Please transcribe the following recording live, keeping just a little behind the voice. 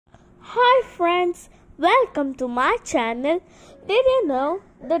Hi friends, welcome to my channel. Did you know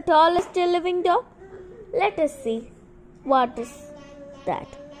the tallest living dog? Let us see what is that.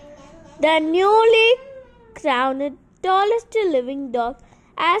 The newly crowned tallest living dog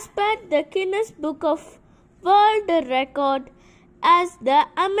as per the Guinness Book of World Record as the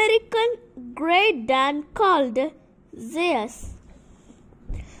American Great Dane called Zeus,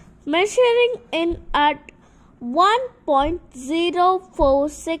 measuring in at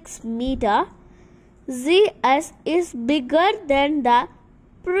 1.046 meter. Zeus is bigger than the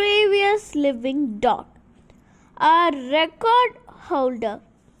previous living dog. A record holder,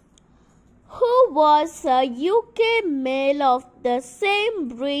 who was a UK male of the same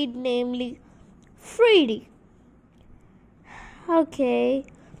breed, namely Freddie. Okay,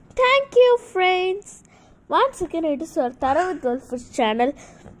 thank you friends. Once again, it is your Tharu with Goldfish channel.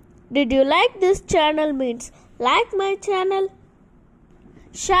 Did you like this channel? Means like my channel,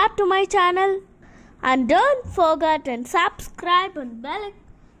 share to my channel, and don't forget and subscribe and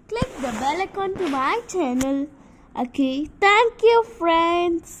click the bell icon to my channel. Okay, thank you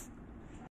friends.